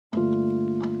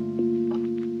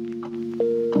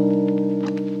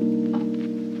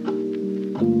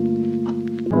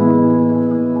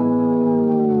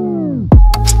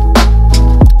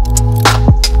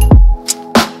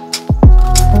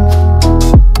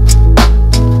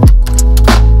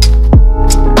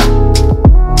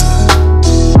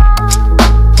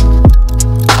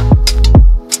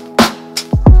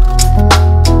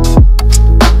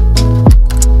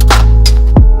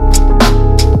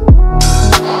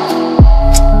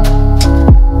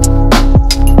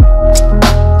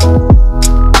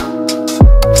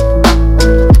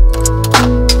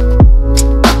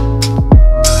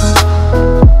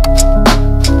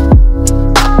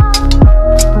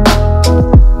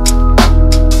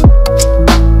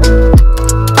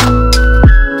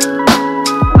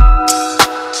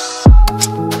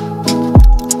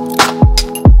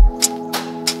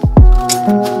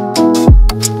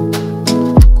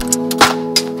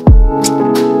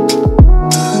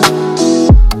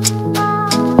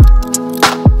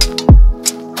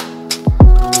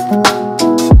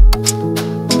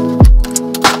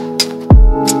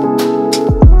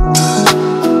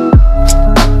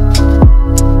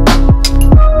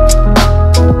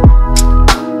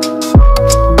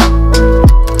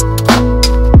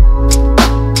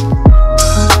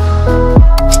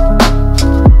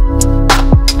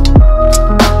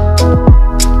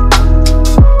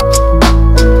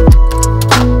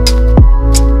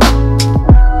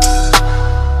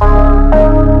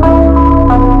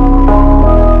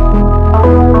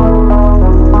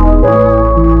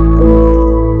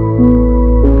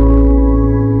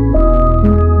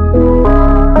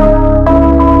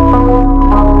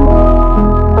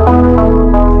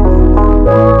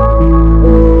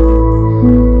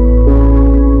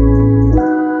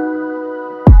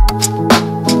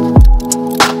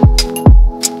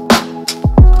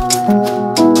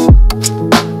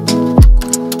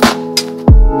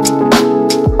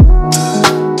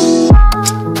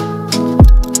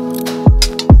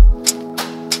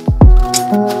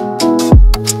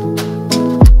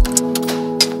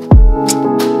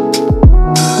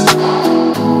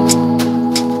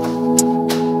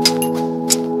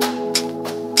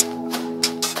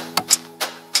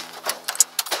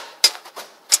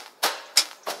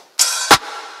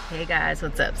guys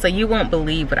what's up. So you won't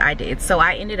believe what I did. So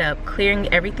I ended up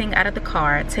clearing everything out of the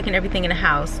car, taking everything in the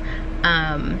house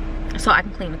so I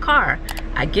can clean the car.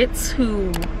 I get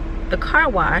to the car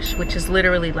wash, which is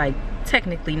literally like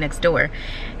technically next door,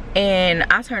 and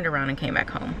I turned around and came back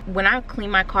home. When I clean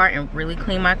my car and really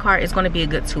clean my car, it's going to be a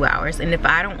good 2 hours, and if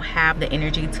I don't have the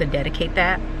energy to dedicate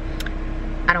that,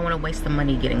 I don't want to waste the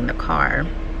money getting the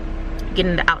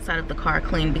outside of the car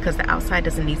clean, because the outside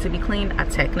doesn't need to be cleaned. I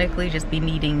technically just be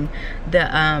needing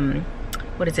the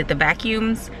the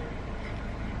vacuums.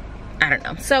 I don't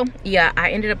know. So yeah, I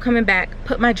ended up coming back,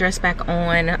 put my dress back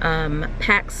on,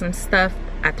 packed some stuff,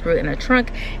 I threw it in a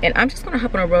trunk, and I'm just gonna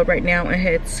hop on a road right now and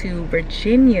head to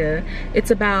Virginia.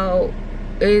 It's about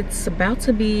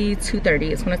to be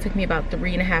 2:30. It's gonna take me about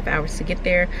 3.5 hours to get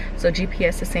there. So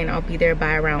GPS is saying I'll be there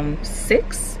by around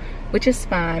 6, which is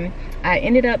fine. I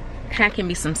ended up packing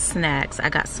me some snacks. I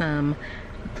got some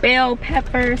bell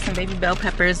peppers, some baby bell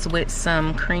peppers with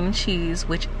some cream cheese,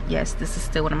 which, yes, this is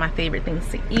still one of my favorite things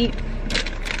to eat.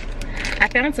 I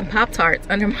found some Pop-Tarts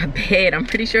under my bed. I'm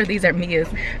pretty sure these are Mia's,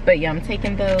 but yeah, I'm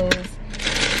taking those.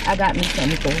 I got me some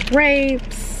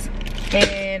grapes,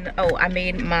 and oh, I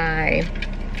made my,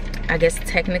 I guess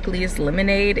technically it's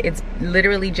lemonade. It's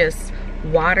literally just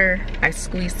water. I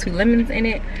squeezed 2 lemons in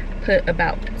it, put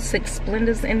about 6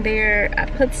 Splendas in there. I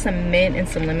put some mint and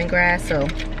some lemongrass, so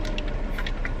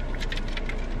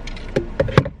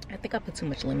I think I put too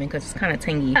much lemon because it's kind of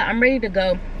tangy. I'm ready to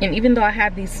go, and even though I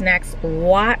have these snacks,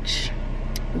 watch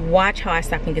how I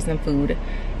stop and get some food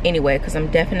anyway, because I'm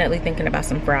definitely thinking about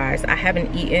some fries. I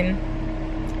haven't eaten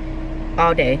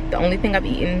all day. The only thing I've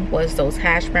eaten was those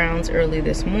hash browns early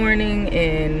this morning,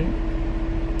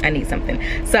 and I need something.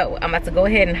 So I'm about to go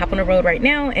ahead and hop on the road right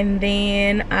now, and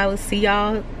then I will see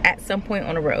y'all at some point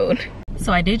on the road.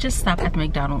 So I did just stop at the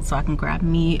McDonald's so I can grab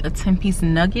me a 10-piece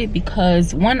nugget,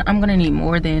 because one, I'm gonna need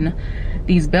more than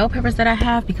these bell peppers that I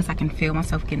have, because I can feel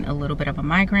myself getting a little bit of a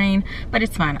migraine, but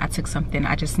it's fine. I took something.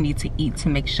 I just need to eat to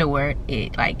make sure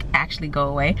it like actually go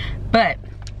away. But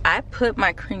I put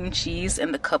my cream cheese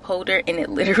in the cup holder, and it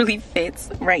literally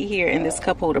fits right here in this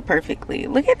cup holder perfectly.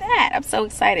 Look at that. I'm so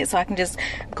excited. So I can just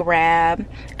grab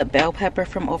a bell pepper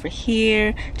from over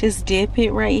here, just dip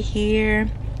it right here,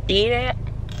 eat it.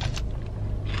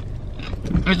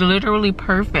 It's literally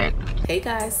perfect. Hey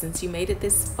guys, since you made it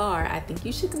this far, I think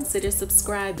you should consider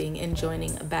subscribing and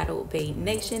joining Battle Bay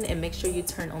Nation, and make sure you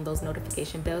turn on those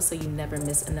notification bells so you never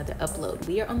miss another upload.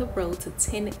 We are on the road to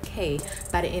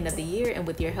 10K by the end of the year, and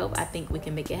with your help, I think we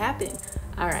can make it happen.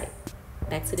 All right,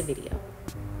 back to the video.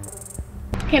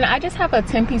 Can I just have a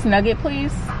 10-piece nugget,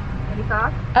 please? Any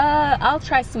sauce? I'll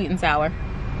try sweet and sour.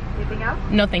 Anything else?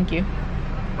 No, thank you.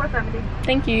 $4.70.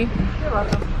 Thank you. You're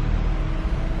welcome.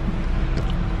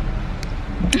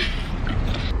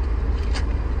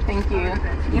 Thank you.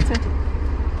 You too.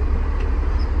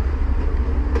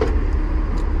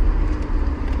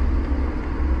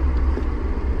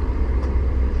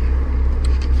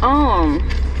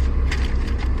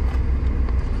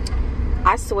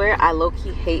 I swear I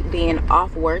low-key hate being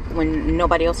off work when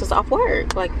nobody else is off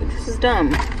work. Like, this is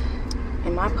dumb.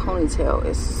 And my ponytail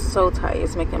is so tight.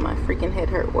 It's making my freaking head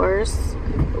hurt worse.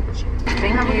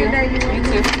 Thank Have you. A good day,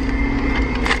 you too.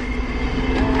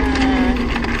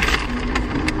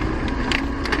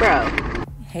 Bro.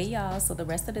 Hey y'all, so the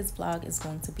rest of this vlog is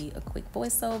going to be a quick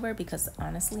voiceover, because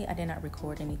honestly I did not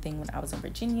record anything when I was in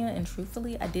Virginia, and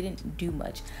truthfully I didn't do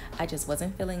much. I just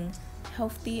wasn't feeling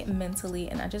healthy mentally,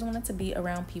 and I just wanted to be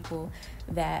around people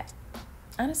that,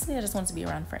 honestly, I just wanted to be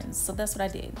around friends. So that's what I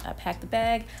did. I packed the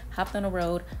bag, hopped on the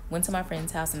road, went to my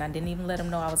friend's house, and I didn't even let him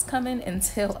know I was coming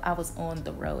until I was on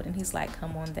the road. And he's like,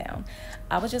 come on down.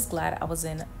 I was just glad I was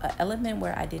in an element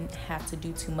where I didn't have to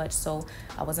do too much. So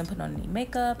I wasn't putting on any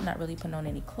makeup, not really putting on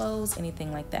any clothes,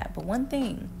 anything like that. But one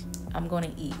thing, I'm going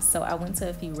to eat. So I went to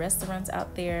a few restaurants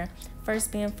out there,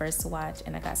 first being First to Watch,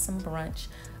 and I got some brunch,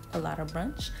 a lot of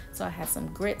brunch. So I had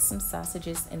some grits, some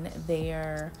sausages, and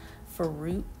their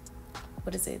fruit,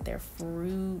 their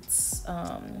fruits,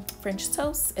 French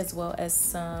toast, as well as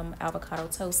some avocado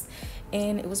toast,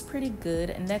 and it was pretty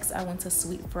good. Next I went to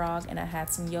Sweet Frog, and I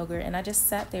had some yogurt, and I just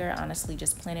sat there, honestly,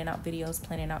 just planning out videos,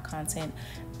 planning out content,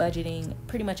 budgeting,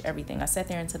 pretty much everything. I sat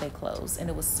there until they closed, and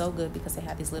it was so good because they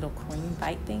had these little cream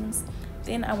bite things.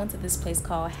 Then I went to this place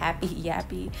called Happy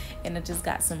Yappy, and I just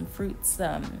got some fruits,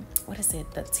 the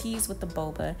teas with the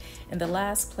boba. And the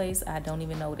last place, I don't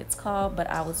even know what it's called, but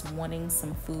I was wanting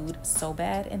some food so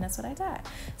bad, and that's what I got.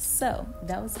 So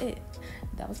that was it.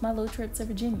 That was my little trip to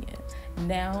Virginia.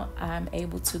 Now I'm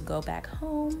able to go back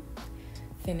home,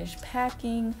 finish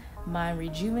packing, mind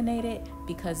rejuvenated,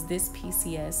 because this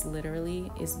PCS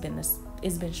literally it's been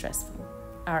stressful.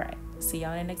 All right, See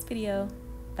y'all in the next video.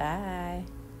 Bye.